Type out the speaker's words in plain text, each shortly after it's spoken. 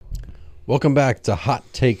Welcome back to Hot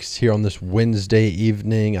Takes here on this Wednesday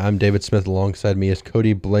evening. I'm David Smith. Alongside me is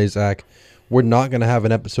Cody Blazak. We're not going to have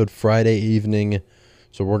an episode Friday evening,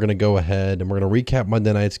 so we're going to go ahead and we're going to recap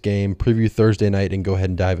Monday night's game, preview Thursday night, and go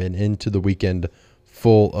ahead and dive into the weekend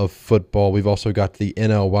full of football. We've also got the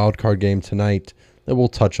NL wildcard game tonight that we'll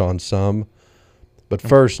touch on some. But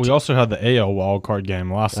first, we also had the AL wildcard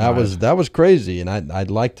game last night. That was crazy, and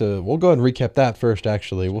I'd like to. We'll go ahead and recap that first.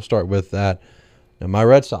 Actually, we'll start with that. And my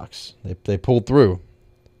Red Sox, they pulled through.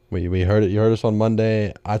 We heard it. You heard us on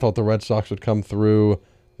Monday. I thought the Red Sox would come through.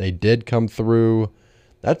 They did come through.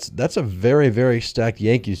 That's a very, very stacked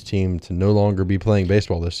Yankees team to no longer be playing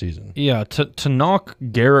baseball this season. Yeah, to knock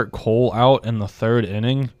Garrett Cole out in the third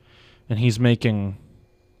inning, and he's making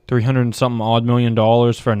 $300-something odd million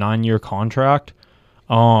for a 9-year contract.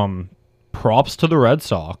 Props to the Red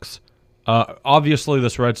Sox. Obviously,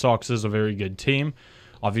 this Red Sox is a very good team.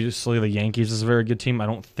 Obviously, the Yankees is a very good team. I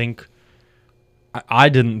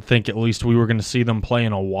didn't think at least we were going to see them play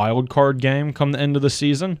in a wild card game come the end of the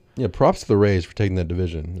season. Yeah, props to the Rays for taking that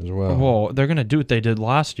division as well. Well, they're going to do what they did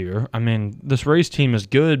last year. I mean, this Rays team is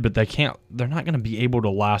good, but they're not going to be able to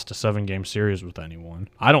last a 7-game series with anyone.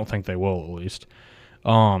 I don't think they will, at least.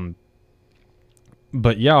 But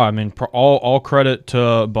yeah, I mean, all credit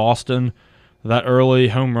to Boston. That early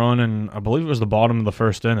home run, and I believe it was the bottom of the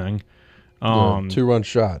first inning. 2-run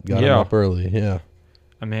shot. Got him up early, yeah.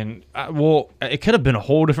 I mean, it could have been a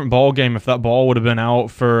whole different ball game if that ball would have been out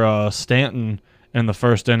for Stanton in the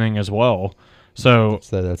first inning as well. So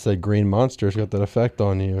that's that green monster's got that effect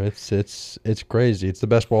on you. It's crazy. It's the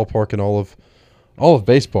best ballpark in all of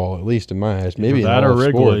baseball, at least in my eyes. Maybe that in all or of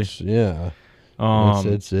Wrigley. Sports. Yeah.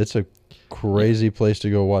 It's a crazy place to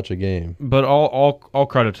go watch a game. But all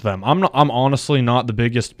credit to them. I'm honestly not the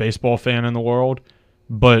biggest baseball fan in the world.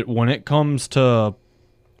 But when it comes to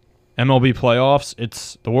MLB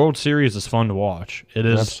playoffs, the World Series is fun to watch. It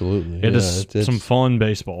is absolutely. It is some fun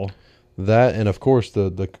baseball. That and of course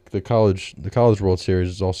the college World Series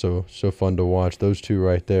is also so fun to watch. Those two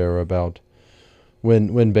right there are about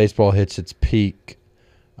when baseball hits its peak.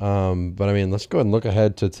 But I mean, let's go ahead and look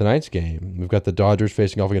ahead to tonight's game. We've got the Dodgers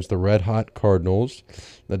facing off against the red hot Cardinals.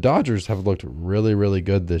 The Dodgers have looked really, really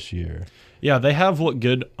good this year. Yeah, they have looked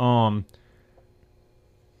good.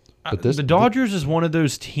 But the Dodgers is one of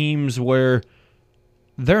those teams where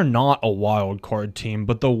they're not a wild card team,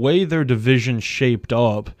 but the way their division shaped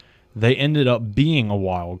up, they ended up being a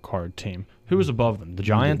wild card team. Who was above them? The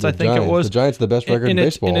Giants, I think it was. The Giants are the best record in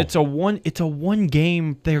baseball. And it's a one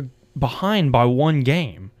game. They're behind by one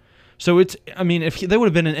game. So if they would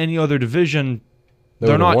have been in any other division,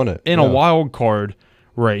 they're not in a wild card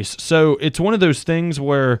race. So it's one of those things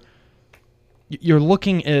where you're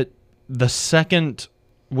looking at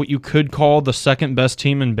what you could call the second best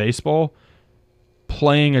team in baseball,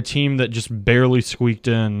 playing a team that just barely squeaked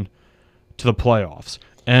in to the playoffs.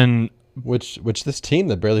 And which this team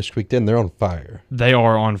that barely squeaked in, they're on fire. They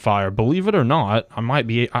are on fire. Believe it or not,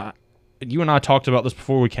 you and I talked about this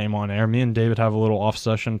before we came on air. Me and David have a little off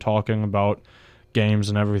session talking about games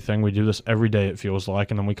and everything. We do this every day, it feels like,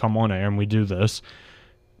 and then we come on air and we do this.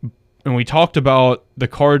 And we talked about the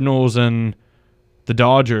Cardinals and the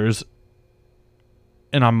Dodgers,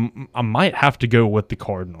 and I might have to go with the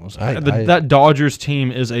Cardinals. That Dodgers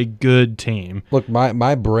team is a good team. Look,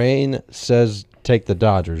 my brain says take the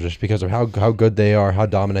Dodgers just because of how good they are, how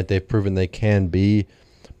dominant they've proven they can be.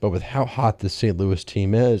 But with how hot the St. Louis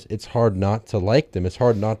team is, it's hard not to like them. It's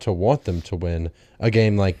hard not to want them to win a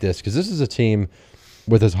game like this because this is a team,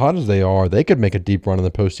 with as hot as they are, they could make a deep run in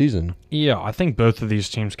the postseason. Yeah, I think both of these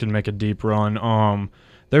teams could make a deep run.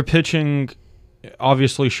 They're pitching.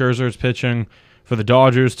 Obviously, Scherzer's pitching for the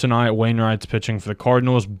Dodgers tonight. Wainwright's pitching for the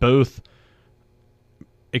Cardinals. Both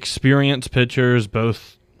experienced pitchers.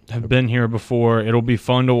 Both have been here before. It'll be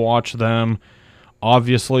fun to watch them.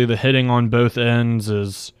 Obviously, the hitting on both ends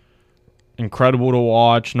is incredible to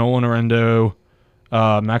watch. Nolan Arendo,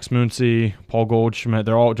 Max Muncy, Paul Goldschmidt,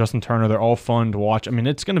 Justin Turner, they're all fun to watch. I mean,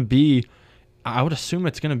 it's going to be, I would assume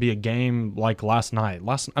it's going to be a game like last night.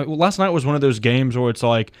 Last night was one of those games where it's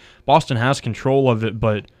like Boston has control of it,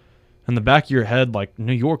 but in the back of your head, like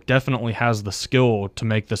New York definitely has the skill to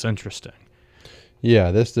make this interesting.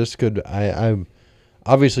 Yeah, this could, I'm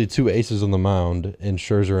obviously two aces on the mound in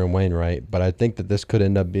Scherzer and Wainwright, but I think that this could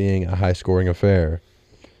end up being a high-scoring affair.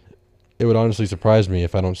 It would honestly surprise me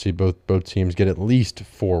if I don't see both teams get at least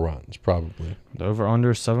 4 runs, probably. The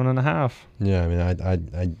over-under 7.5. Yeah, I mean,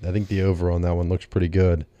 I think the over on that one looks pretty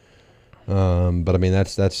good. But I mean,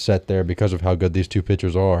 that's set there because of how good these two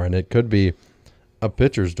pitchers are, and it could be a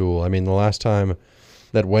pitcher's duel. I mean, the last time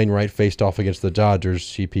that Wainwright faced off against the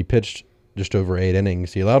Dodgers, he pitched just over 8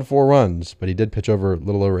 innings. He allowed 4 runs, but he did pitch over a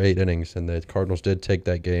little over 8 innings, and the Cardinals did take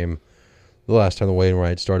that game the last time the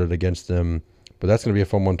Wainwright started against them. But that's going to be a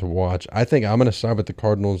fun one to watch. I think I'm going to side with the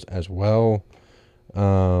Cardinals as well,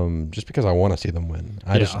 just because I want to see them win.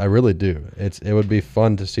 I really do. It would be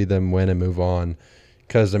fun to see them win and move on,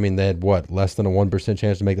 because, I mean, they had, less than a 1%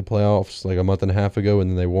 chance to make the playoffs like a month and a half ago, and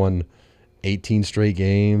then they won 18 straight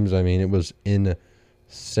games. I mean, it was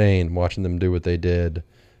insane watching them do what they did.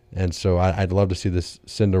 And so I'd love to see this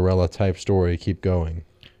Cinderella-type story keep going.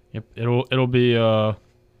 Yep, it'll be a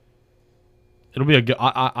good.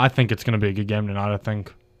 I think it's going to be a good game tonight.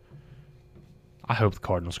 I hope the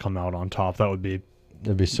Cardinals come out on top. It'd be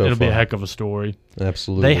so fun. It'll be a heck of a story.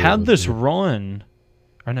 Absolutely. They had this run.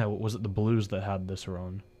 Or no, was it the Blues that had this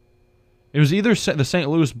run? It was either the St.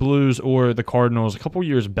 Louis Blues or the Cardinals a couple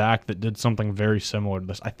years back that did something very similar to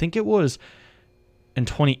this. I think it was in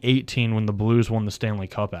 2018 when the Blues won the Stanley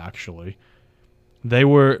Cup, actually. They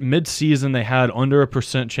were mid-season. They had under a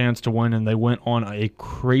 % chance to win, and they went on a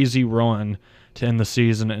crazy run to end the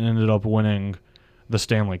season and ended up winning the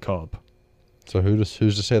Stanley Cup. So who's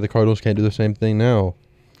to say the Cardinals can't do the same thing now?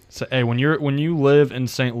 So, hey, when you live in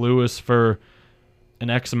St. Louis for an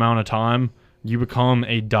X amount of time, you become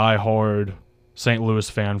a diehard St. Louis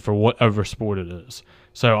fan for whatever sport it is.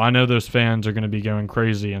 So I know those fans are going to be going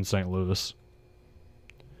crazy in St. Louis.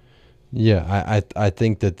 Yeah, I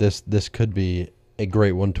think that this could be a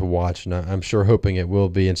great one to watch, and I'm sure hoping it will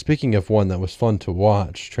be. And speaking of one that was fun to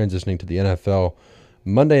watch, transitioning to the NFL,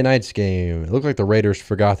 Monday night's game, it looked like the Raiders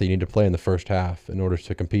forgot that you need to play in the first half in order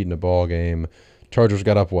to compete in a ball game. Chargers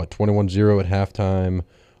got up, 21-0 at halftime.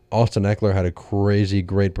 Austin Eckler had a crazy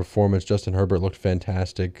great performance. Justin Herbert looked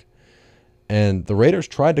fantastic. And the Raiders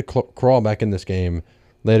tried to crawl back in this game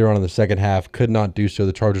later on in the second half, could not do so.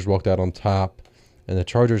 The Chargers walked out on top, and the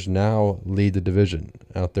Chargers now lead the division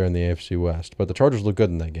out there in the AFC West. But the Chargers look good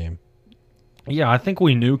in that game. Yeah, I think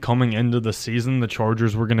we knew coming into the season the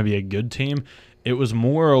Chargers were going to be a good team. It was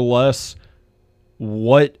more or less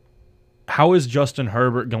how is Justin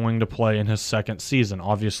Herbert going to play in his second season?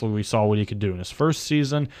 Obviously, we saw what he could do in his first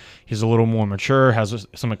season. He's a little more mature, has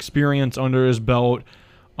some experience under his belt.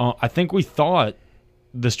 I think we thought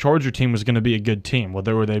this Charger team was going to be a good team.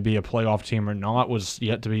 Whether they be a playoff team or not was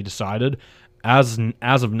yet to be decided. As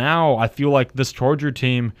of now, I feel like this Charger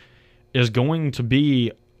team is going to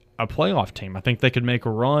be a playoff team. I think they could make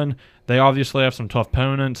a run. They obviously have some tough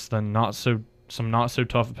opponents, then some not so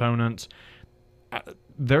tough opponents.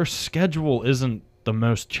 Their schedule isn't the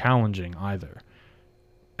most challenging either.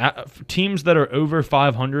 Teams that are over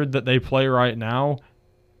 500 that they play right now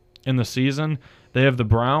in the season, they have the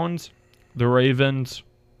Browns, the Ravens,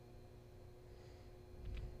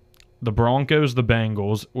 the Broncos, the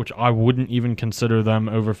Bengals, which I wouldn't even consider them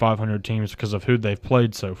over 500 teams because of who they've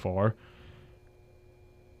played so far.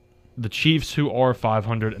 The Chiefs, who are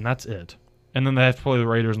 500, and that's it. And then they have to play the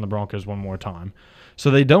Raiders and the Broncos one more time.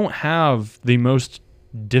 So they don't have the most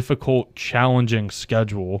difficult, challenging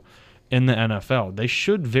schedule in the NFL. They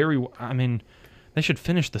should they should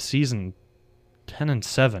finish the season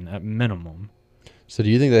 10-7 at minimum. So do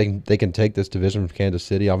you think they can take this division from Kansas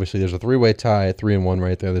City? Obviously, there's a 3-way tie at 3-1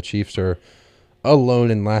 right there. The Chiefs are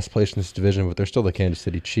alone in last place in this division, but they're still the Kansas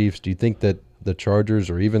City Chiefs. Do you think that the Chargers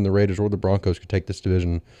or even the Raiders or the Broncos could take this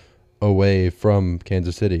division away from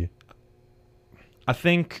Kansas City? I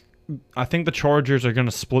think the Chargers are going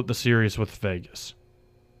to split the series with Vegas.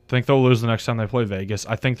 I think they'll lose the next time they play Vegas.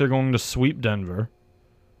 I think they're going to sweep Denver.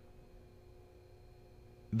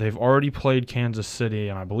 They've already played Kansas City,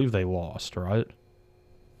 and I believe they lost, right?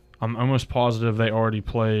 I'm almost positive they already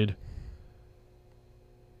played.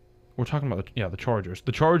 We're talking about the Chargers.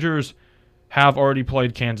 The Chargers have already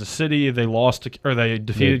played Kansas City. They they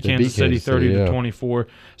defeated Kansas City 30-24.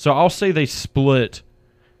 So I'll say they split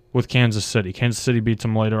with Kansas City. Kansas City beats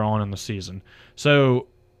them later on in the season. So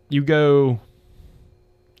you go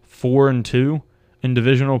 4-2 in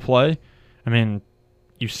divisional play. I mean,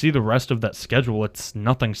 you see the rest of that schedule. It's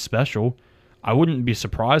nothing special. I wouldn't be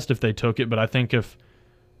surprised if they took it, but I think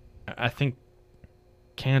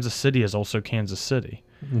Kansas City is also Kansas City.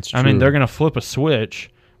 I mean, they're going to flip a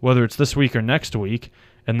switch, whether it's this week or next week,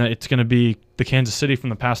 and it's going to be the Kansas City from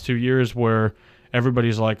the past 2 years where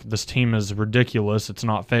everybody's like, this team is ridiculous. It's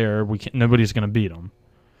not fair. Nobody's going to beat them.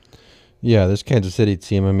 Yeah, this Kansas City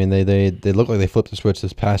team, I mean, they look like they flipped the switch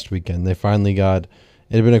this past weekend. They finally got –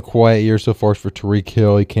 it had been a quiet year so far for Tyreek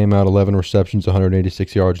Hill. He came out 11 receptions,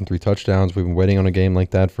 186 yards, and 3 touchdowns. We've been waiting on a game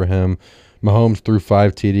like that for him. Mahomes threw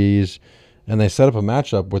 5 TDs, and they set up a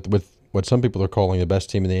matchup with what some people are calling the best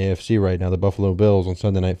team in the AFC right now, the Buffalo Bills, on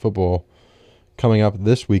Sunday Night Football, coming up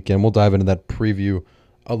this weekend. We'll dive into that preview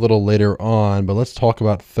a little later on, but let's talk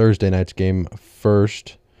about Thursday night's game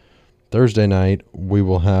first. Thursday night, we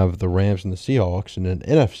will have the Rams and the Seahawks in an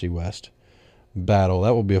NFC West battle.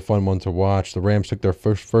 That will be a fun one to watch. The Rams took their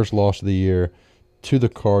first loss of the year to the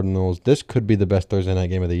Cardinals. This could be the best Thursday night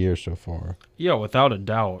game of the year so far. Yeah, without a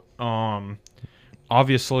doubt.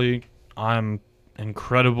 Obviously, I'm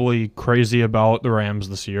incredibly crazy about the Rams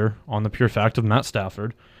this year on the pure fact of Matt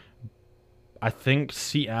Stafford. I think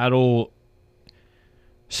Seattle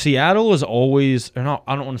is always, or not,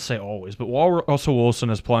 I don't want to say always, but while Russell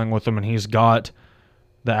Wilson is playing with them and he's got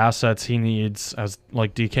the assets he needs as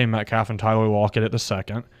like DK Metcalf and Tyler Lockett at the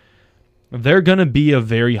second, they're going to be a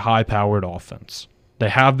very high-powered offense. They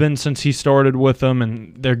have been since he started with them,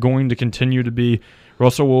 and they're going to continue to be.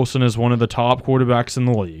 Russell Wilson is one of the top quarterbacks in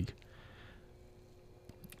the league.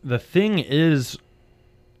 The thing is,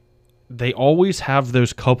 they always have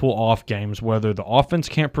those couple off games, whether the offense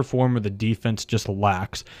can't perform or the defense just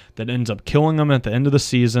lacks, that ends up killing them at the end of the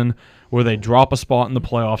season, where they drop a spot in the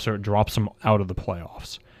playoffs or it drops them out of the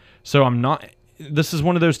playoffs. So this is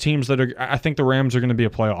one of those teams that I think the Rams are going to be a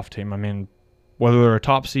playoff team. I mean, whether they're a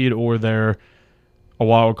top seed or they're a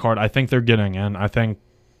wild card, I think they're getting in. I think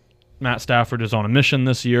Matt Stafford is on a mission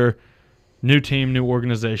this year. New team, new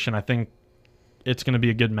organization. I think it's going to be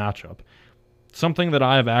a good matchup. Something that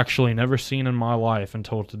I have actually never seen in my life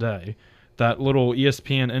until today. That little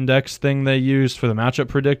ESPN index thing they used for the matchup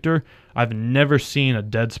predictor, I've never seen a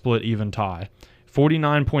dead split even tie.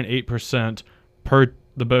 49.8% per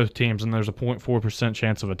the both teams, and there's a 0.4%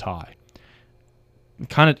 chance of a tie.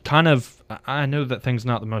 Kind of. I know that thing's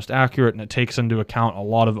not the most accurate, and it takes into account a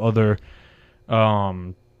lot of other,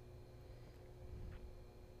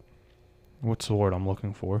 what's the word I'm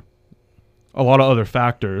looking for? A lot of other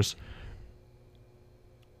factors.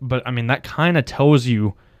 But, I mean, that kind of tells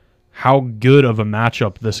you how good of a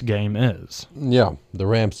matchup this game is. Yeah, the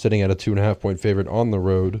Rams sitting at a 2.5-point favorite on the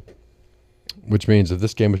road, which means if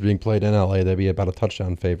this game was being played in LA, they'd be about a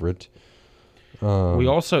touchdown favorite. They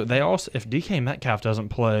also, if DK Metcalf doesn't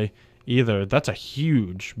play either, that's a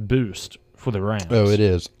huge boost for the Rams. Oh, it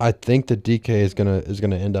is. I think that DK is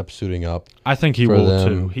gonna end up suiting up. I think he will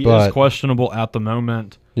too. He is questionable at the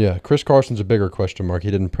moment. Yeah, Chris Carson's a bigger question mark. He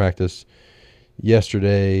didn't practice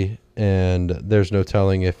yesterday, and there's no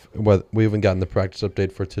telling we haven't gotten the practice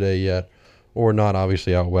update for today yet or not.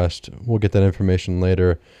 Obviously, out west, we'll get that information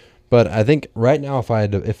later. But I think right now, if I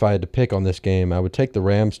had to pick on this game, I would take the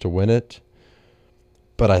Rams to win it.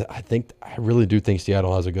 But I really do think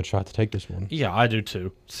Seattle has a good shot to take this one. Yeah, I do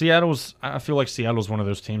too. I feel like Seattle's one of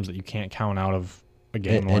those teams that you can't count out of a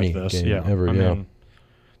game like this. Game yeah, ever, I mean,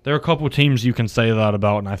 there are a couple teams you can say that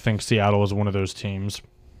about, and I think Seattle is one of those teams.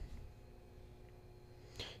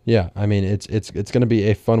 Yeah, I mean it's going to be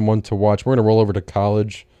a fun one to watch. We're going to roll over to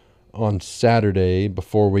college on Saturday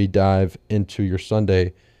before we dive into your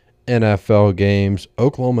Sunday NFL games.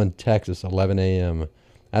 Oklahoma and Texas, 11 a.m.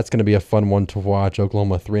 That's going to be a fun one to watch.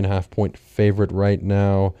 Oklahoma 3.5-point favorite right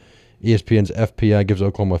now. ESPN's FPI gives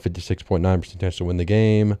Oklahoma a 56.9% chance to win the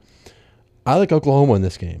game. I like Oklahoma in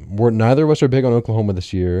this game. Neither of us are big on Oklahoma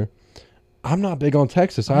this year. I'm not big on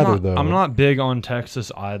Texas though. I'm not big on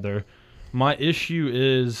Texas either. My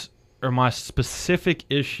specific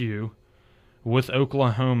issue with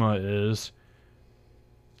Oklahoma is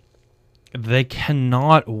they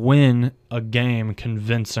cannot win a game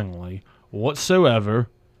convincingly whatsoever,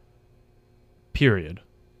 period.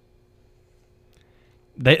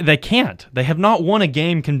 They can't. They have not won a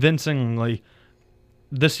game convincingly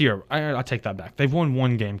this year. I take that back. They've won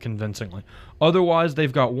one game convincingly. Otherwise,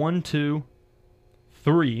 they've got 1, 2,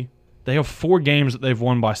 3. They have 4 games that they've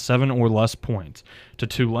won by 7 or less points to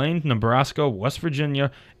Tulane, Nebraska, West Virginia,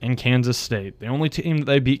 and Kansas State. The only team that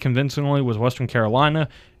they beat convincingly was Western Carolina,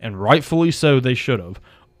 and rightfully so, they should have.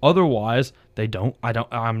 Otherwise, they're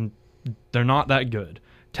not that good.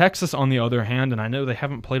 Texas, on the other hand, and I know they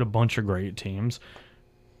haven't played a bunch of great teams,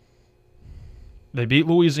 they beat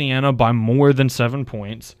Louisiana by more than 7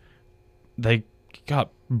 points. They got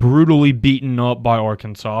brutally beaten up by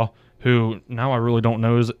Arkansas, who now I really don't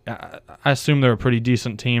know. I assume they're a pretty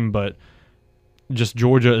decent team, but just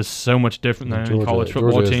Georgia is so much different than any college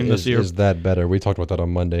football team this year. Is that better? We talked about that on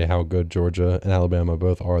Monday, how good Georgia and Alabama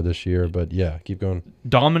both are this year. But, yeah, keep going.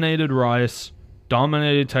 Dominated Rice,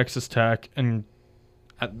 dominated Texas Tech, and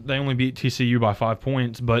they only beat TCU by 5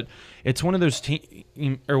 points. But it's one of those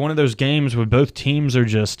one of those games where both teams are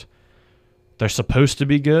just they're supposed to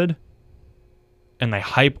be good, and they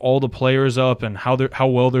hype all the players up and how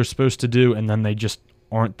well they're supposed to do, and then they just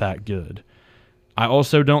aren't that good. I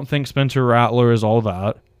also don't think Spencer Rattler is all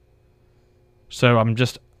that. So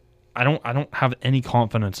I don't have any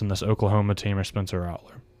confidence in this Oklahoma team or Spencer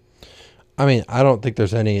Rattler. I mean, I don't think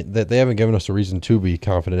there's any that they haven't given us a reason to be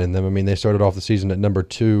confident in them. I mean, they started off the season at number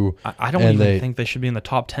 2. I don't even think they should be in the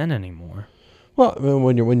top 10 anymore. Well, I mean,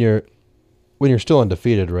 when you're still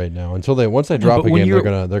undefeated right now, once they drop a game,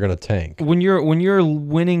 they're gonna tank. When you're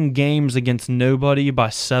winning games against nobody by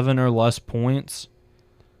 7 or less points,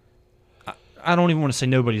 I don't even want to say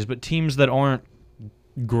nobody's, but teams that aren't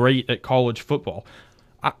great at college football.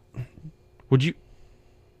 I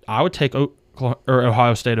would take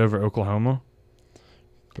Ohio State over Oklahoma.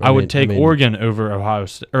 I would take Oregon over Ohio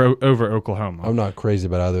State or over Oklahoma. I'm not crazy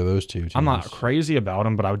about either of those two teams. I'm not crazy about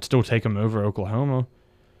them, but I would still take them over Oklahoma.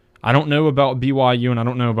 I don't know about BYU and I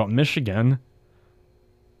don't know about Michigan,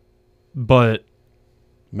 but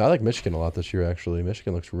I like Michigan a lot this year. Actually,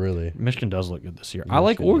 Michigan does look good this year. I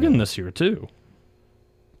like Oregon this year too.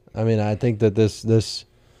 I mean, I think that this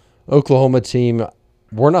Oklahoma team,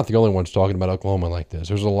 we're not the only ones talking about Oklahoma like this.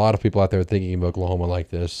 There's a lot of people out there thinking of Oklahoma like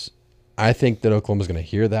this. I think that Oklahoma's going to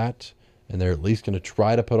hear that, and they're at least going to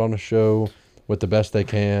try to put on a show with the best they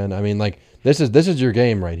can. I mean, like, this is your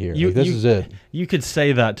game right here. This is it. You could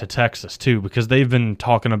say that to Texas, too, because they've been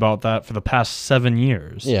talking about that for the past 7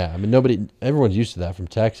 years. Yeah, I mean, everyone's used to that from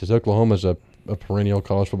Texas. Oklahoma's a perennial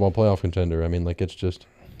college football playoff contender. I mean, like, it's just...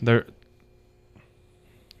 They're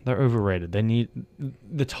overrated.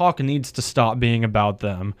 The talk needs to stop being about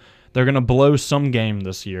them. They're going to blow some game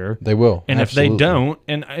this year. They will. And absolutely. if they don't,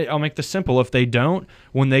 and I'll make this simple, if they don't,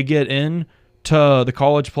 when they get in to the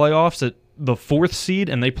college playoffs at the 4th seed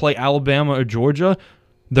and they play Alabama or Georgia,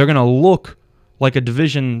 they're going to look like a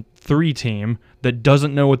Division III team that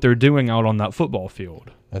doesn't know what they're doing out on that football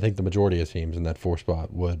field. I think the majority of teams in that 4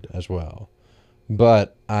 spot would as well.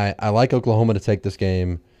 But I like Oklahoma to take this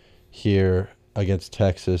game here against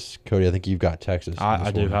Texas. Cody, I think you've got Texas. I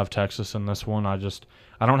do have Texas in this one. I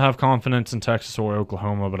don't have confidence in Texas or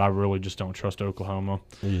Oklahoma, but I really just don't trust Oklahoma.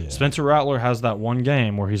 Yeah. Spencer Rattler has that one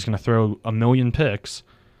game where he's going to throw 1 million picks.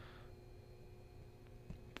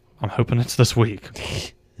 I'm hoping it's this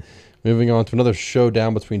week. Moving on to another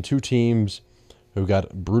showdown between two teams who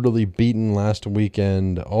got brutally beaten last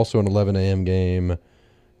weekend, also an 11 a.m. game.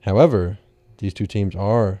 However, these two teams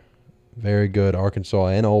are very good, Arkansas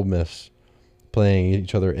and Ole Miss, playing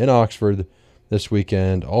each other in Oxford this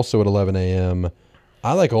weekend, also at 11 a.m.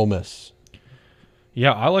 I like Ole Miss.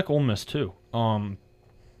 Yeah, I like Ole Miss too. I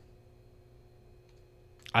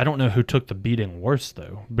don't know who took the beating worse,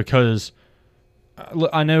 though, because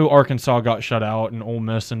I know Arkansas got shut out and Ole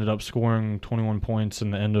Miss ended up scoring 21 points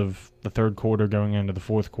in the end of the 3rd quarter going into the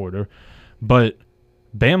 4th quarter. But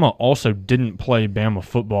Bama also didn't play Bama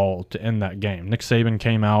football to end that game. Nick Saban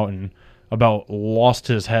came out and about lost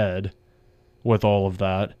his head with all of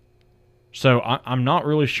that. So I'm not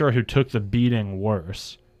really sure who took the beating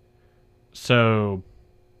worse. So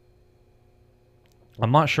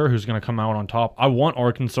I'm not sure who's going to come out on top. I want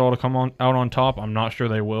Arkansas to come out on top. I'm not sure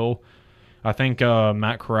they will. I think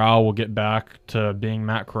Matt Corral will get back to being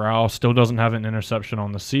Matt Corral. Still doesn't have an interception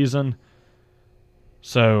on the season.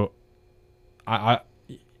 So I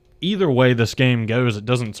either way this game goes, it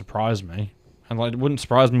doesn't surprise me. And it wouldn't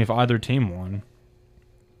surprise me if either team won.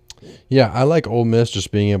 Yeah, I like Ole Miss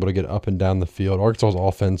just being able to get up and down the field. Arkansas's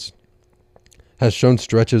offense has shown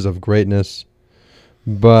stretches of greatness,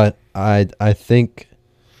 but I think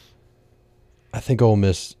Ole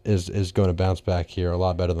Miss is going to bounce back here a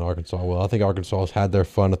lot better than Arkansas will. I think Arkansas has had their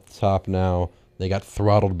fun at the top now. They got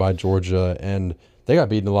throttled by Georgia, and they got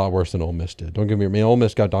beaten a lot worse than Ole Miss did. Don't get me wrong. I mean, Ole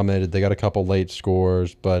Miss got dominated. They got a couple late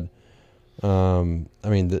scores, but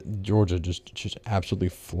Georgia just absolutely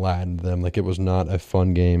flattened them. Like, it was not a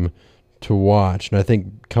fun game to watch. And I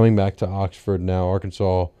think coming back to Oxford now,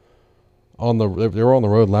 Arkansas they were on the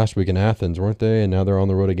road last week in Athens, weren't they? And now they're on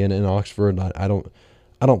the road again in Oxford. I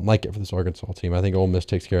don't like it for this Arkansas team. I think Ole Miss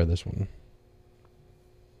takes care of this one.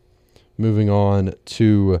 Moving on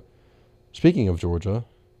to, speaking of Georgia,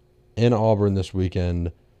 in Auburn this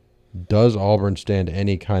weekend, does Auburn stand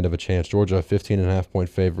any kind of a chance? Georgia, 15.5-point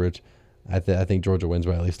favorite. I think Georgia wins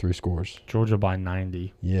by at least 3 scores. Georgia by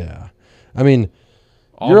 90. Yeah. I mean,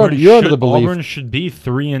 you're under the belief. Auburn should be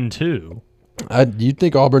 3-2. You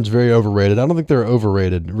think Auburn's very overrated. I don't think they're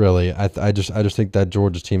overrated, really. I just think that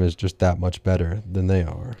Georgia's team is just that much better than they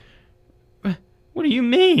are. What do you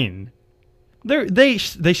mean? They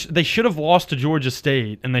should have lost to Georgia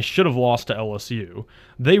State and they should have lost to LSU.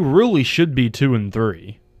 They really should be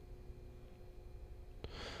 2-3.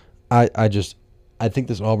 I think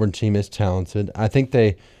this Auburn team is talented. I think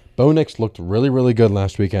Bo Nix looked really, really good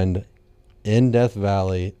last weekend in Death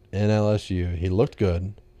Valley in LSU. He looked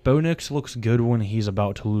good. Bo Nix looks good when he's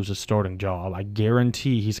about to lose his starting job. I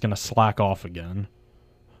guarantee he's going to slack off again.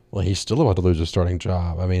 Well, he's still about to lose his starting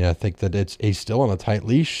job. I mean, I think that he's still on a tight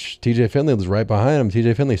leash. TJ Finley was right behind him.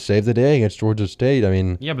 TJ Finley saved the day against Georgia State. I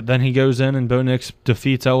mean, yeah, but then he goes in and Bo Nix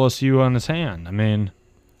defeats LSU on his hand. I mean,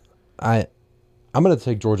 I'm going to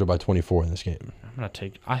take Georgia by 24 in this game. I'm going to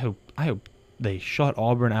take. I hope they shut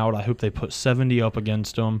Auburn out. I hope they put 70 up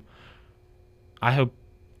against them. I hope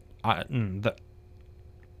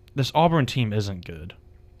this Auburn team isn't good.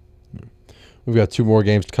 We've got 2 more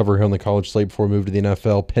games to cover here on the college slate before we move to the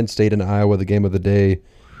NFL. Penn State and Iowa, the game of the day.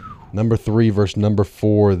 Number 3 versus number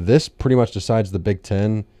 4. This pretty much decides the Big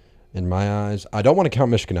Ten in my eyes. I don't want to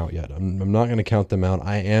count Michigan out yet. I'm not going to count them out.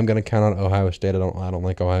 I am going to count out Ohio State. I don't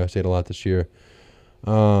like Ohio State a lot this year.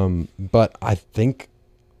 But I think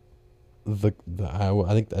the Iowa.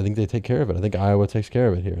 I think they take care of it. I think Iowa takes care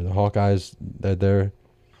of it here. The Hawkeyes,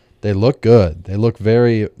 they look good. They look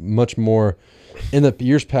very much more. In the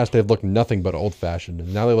years past, they've looked nothing but old-fashioned,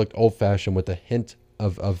 and now they look old-fashioned with a hint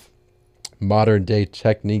of modern-day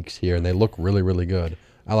techniques here, and they look really, really good.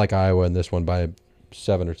 I like Iowa in this one by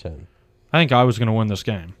 7 or 10. I think Iowa's going to win this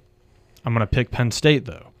game. I'm going to pick Penn State,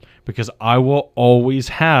 though, because Iowa always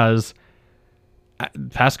has.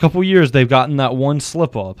 Past couple years, they've gotten that one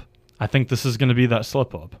slip-up. I think this is going to be that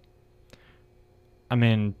slip-up. I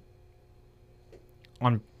mean,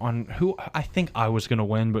 on who I think I was going to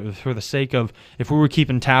win, but for the sake of if we were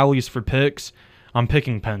keeping tallies for picks, I'm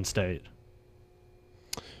picking Penn State.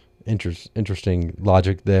 Interesting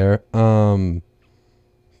logic there. But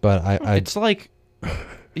it's like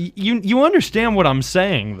you understand what I'm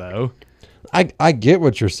saying, though. I get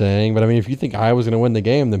what you're saying, but I mean, if you think Iowa's going to win the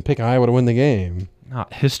game, then pick Iowa to win the game.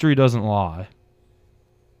 History doesn't lie.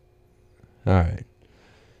 All right.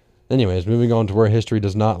 Anyways, moving on to where history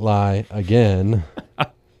does not lie again.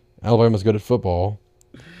 Alabama's good at football.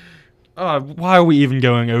 Why are we even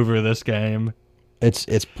going over this game? It's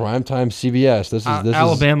primetime CBS. This is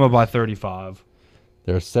Alabama by 35.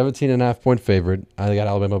 They're a 17.5-point favorite. I got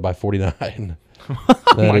Alabama by 49. Oh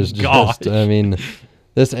my God! I mean,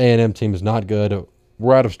 this A&M team is not good.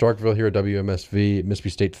 We're out of Starkville here at WMSV. Mississippi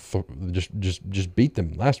State just beat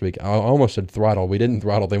them last week. I almost said throttle. We didn't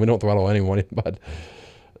throttle them. We don't throttle anyone, but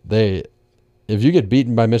if you get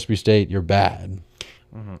beaten by Mississippi State, you're bad.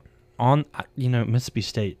 Mm-hmm. Mississippi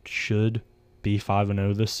State should be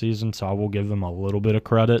 5-0 this season, so I will give them a little bit of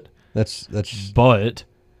credit. But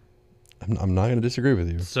I'm not going to disagree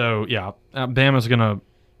with you. So yeah, Bama's gonna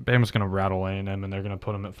rattle A&M, and they're gonna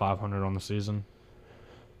put them at 500 on the season.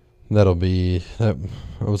 I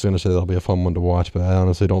was going to say that'll be a fun one to watch, but I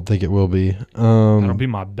honestly don't think it will be. That'll be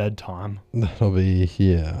my bedtime.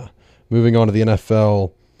 Yeah. Moving on to the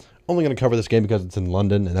NFL. Only going to cover this game because it's in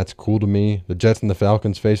London, and that's cool to me. The Jets and the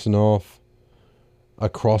Falcons facing off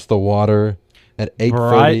across the water at 8:30.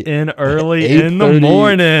 Bright and early in the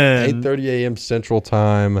morning. 8:30 a.m. Central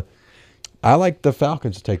Time. I like the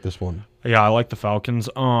Falcons to take this one. Yeah, I like the Falcons.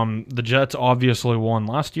 The Jets obviously won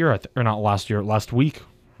last year, last week.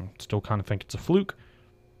 Still kind of think it's a fluke.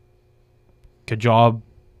 Good job.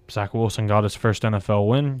 Zach Wilson got his first NFL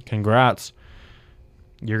win. Congrats.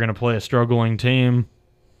 You're going to play a struggling team.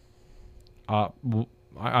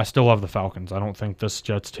 I still love the Falcons. I don't think this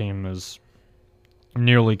Jets team is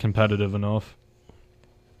nearly competitive enough.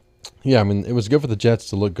 Yeah, I mean, it was good for the Jets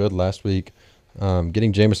to look good last week.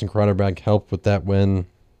 Getting Jamison Crowder back helped with that win.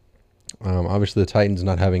 Obviously, the Titans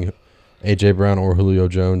not having A.J. Brown or Julio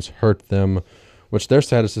Jones hurt them, which their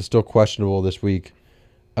status is still questionable this week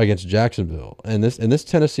against Jacksonville. And this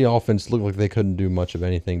Tennessee offense looked like they couldn't do much of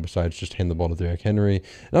anything besides just hand the ball to Derrick Henry.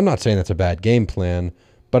 And I'm not saying that's a bad game plan,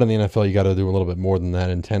 but in the NFL you got to do a little bit more than that,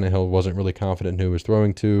 and Tannehill wasn't really confident in who he was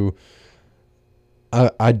throwing to.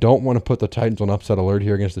 I don't want to put the Titans on upset alert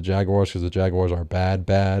here against the Jaguars because the Jaguars are bad,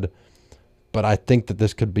 but I think that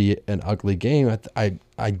this could be an ugly game.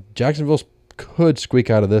 Jacksonville could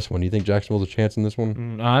squeak out of this one. You think Jacksonville's a chance in this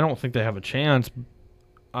one? I don't think they have a chance.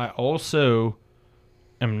 I also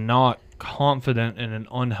am not confident in an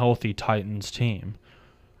unhealthy Titans team.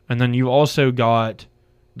 And then you also got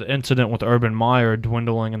the incident with Urban Meyer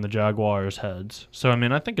dwindling in the Jaguars' heads. So I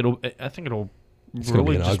mean, I think it'll It's really going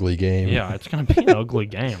to be an ugly game. Yeah, it's going to be an ugly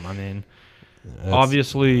game. I mean,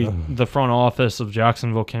 obviously, the front office of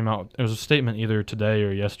Jacksonville came out. It was a statement either today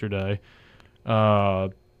or yesterday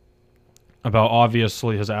about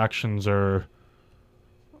obviously his actions are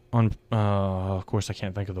of course, I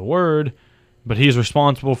can't think of the word, but he's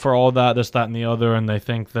responsible for all that, this, that, and the other, and they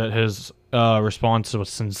think that his response was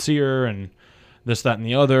sincere and this, that, and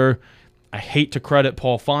the other. I hate to credit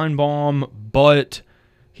Paul Feinbaum, but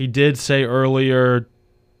he did say earlier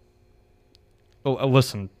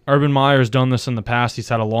listen, Urban Meyer's done this in the past. He's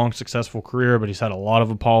had a long, successful career, but he's had a lot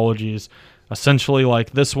of apologies. Essentially,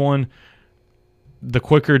 like this one, the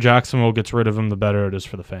quicker Jacksonville gets rid of him, the better it is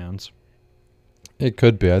for the fans. It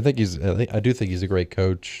could be. I do think he's a great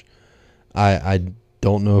coach. I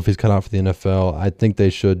don't know if he's cut out for the NFL. I think they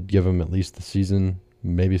should give him at least the season,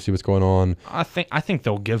 maybe see what's going on. I think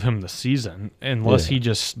they'll give him the season unless he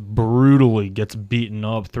just brutally gets beaten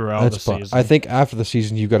up throughout the season. I think after the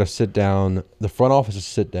season, you've got to sit down. The front office is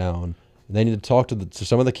sit down. They need to talk to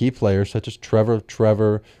some of the key players, such as Trevor.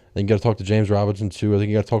 Then you got to talk to James Robinson too. I think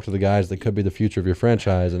you got to talk to the guys that could be the future of your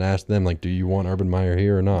franchise and ask them, like, do you want Urban Meyer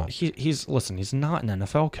here or not? He's not an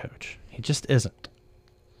NFL coach. He just isn't.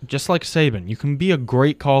 Just like Saban, you can be a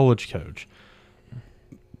great college coach.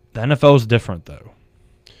 The NFL is different, though.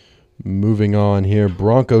 Moving on here,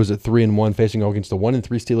 Broncos at 3-1, facing off against the 1-3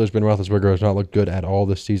 Steelers. Ben Roethlisberger has not looked good at all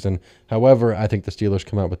this season. However, I think the Steelers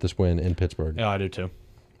come out with this win in Pittsburgh. Yeah, I do too.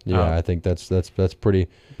 Yeah, I think that's pretty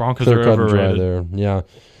Broncos clear are cut and dry overrated. there. Yeah,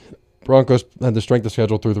 Broncos had the strength of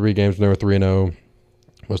schedule through 3 games when they were 3-0.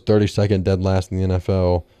 Was 32nd, dead last in the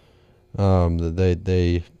NFL.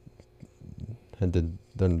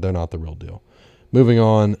 They're not the real deal. Moving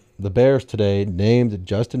on, the Bears today named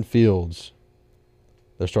Justin Fields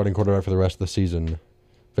their starting quarterback for the rest of the season.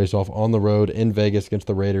 Face off on the road in Vegas against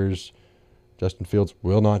the Raiders. Justin Fields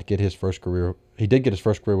will not get his first career. He did get his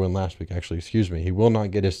first career win last week, actually. Excuse me. He will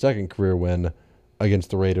not get his second career win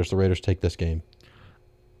against the Raiders. The Raiders take this game.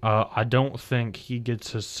 I don't think he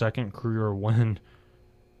gets his second career win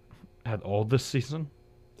at all this season.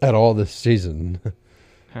 At all this season.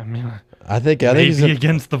 I mean, I think maybe he's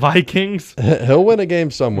against the Vikings. He'll win a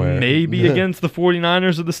game somewhere. Maybe against the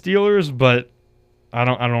 49ers or the Steelers, but I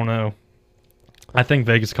don't know. I think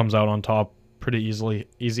Vegas comes out on top pretty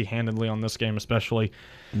easy-handedly on this game, especially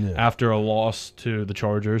after a loss to the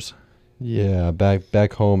Chargers. Yeah,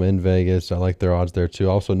 back home in Vegas. I like their odds there, too.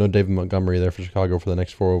 Also, no David Montgomery there for Chicago for the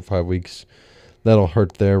next 4 or 5 weeks. That'll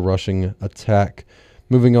hurt their rushing attack.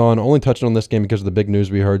 Moving on, only touching on this game because of the big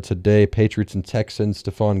news we heard today. Patriots and Texans.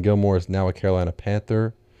 Stephon Gilmore is now a Carolina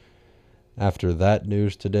Panther. After that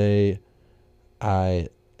news today,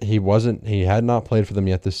 he had not played for them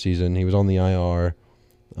yet this season. He was on the IR.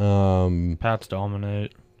 Pats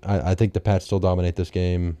dominate. I think the Pats still dominate this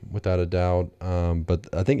game without a doubt. But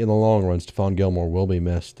I think in the long run, Stephon Gilmore will be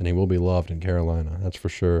missed and he will be loved in Carolina. That's for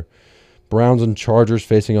sure. Browns and Chargers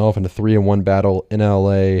facing off in a 3-1 battle in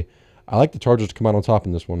LA. I like the Chargers to come out on top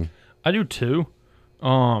in this one. I do too.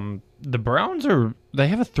 The Browns they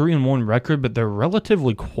have a 3-1 record, but they're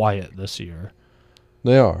relatively quiet this year.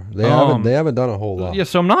 They are. They haven't done a whole lot. Yeah,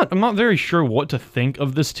 so I'm not very sure what to think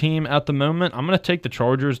of this team at the moment. I'm going to take the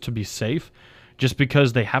Chargers to be safe, just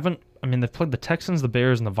because they haven't. I mean, they've played the Texans, the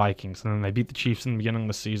Bears, and the Vikings, and then they beat the Chiefs in the beginning of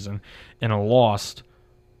the season, and they lost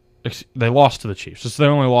to the Chiefs. It's their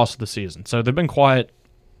only loss of the season. So they've been quiet.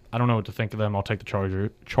 I don't know what to think of them. I'll take the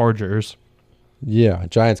Chargers. Yeah,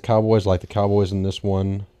 Giants, Cowboys. Like the Cowboys in this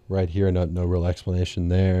one right here. No real explanation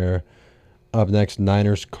there. Up next,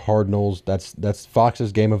 Niners, Cardinals. That's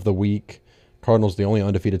Fox's game of the week. Cardinals, the only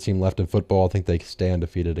undefeated team left in football. I think they stay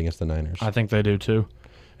undefeated against the Niners. I think they do too,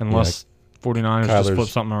 unless 49ers just flip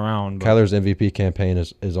something around. But Kyler's MVP campaign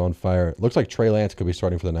is on fire. It looks like Trey Lance could be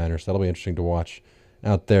starting for the Niners. That'll be interesting to watch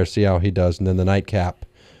out there, see how he does. And then the nightcap,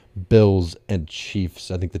 Bills and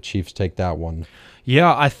Chiefs. I think the Chiefs take that one.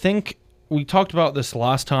 Yeah, I think we talked about this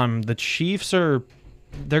last time. The Chiefs they're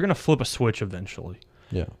going to flip a switch eventually.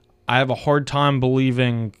 Yeah. I have a hard time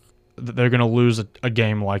believing that they're going to lose a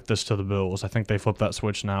game like this to the Bills. I think they flip that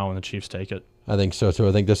switch now and the Chiefs take it. I think so too.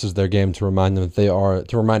 I think this is their game to remind them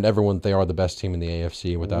to remind everyone that they are the best team in the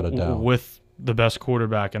AFC without a doubt. With the best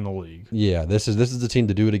quarterback in the league. Yeah, this is the team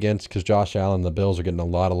to do it against because Josh Allen and the Bills are getting a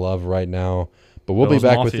lot of love right now. But we'll be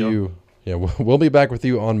back with you. Yeah, we'll be back with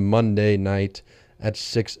you on Monday night at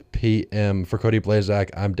 6 p.m. For Cody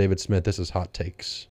Blazak, I'm David Smith. This is Hot Takes.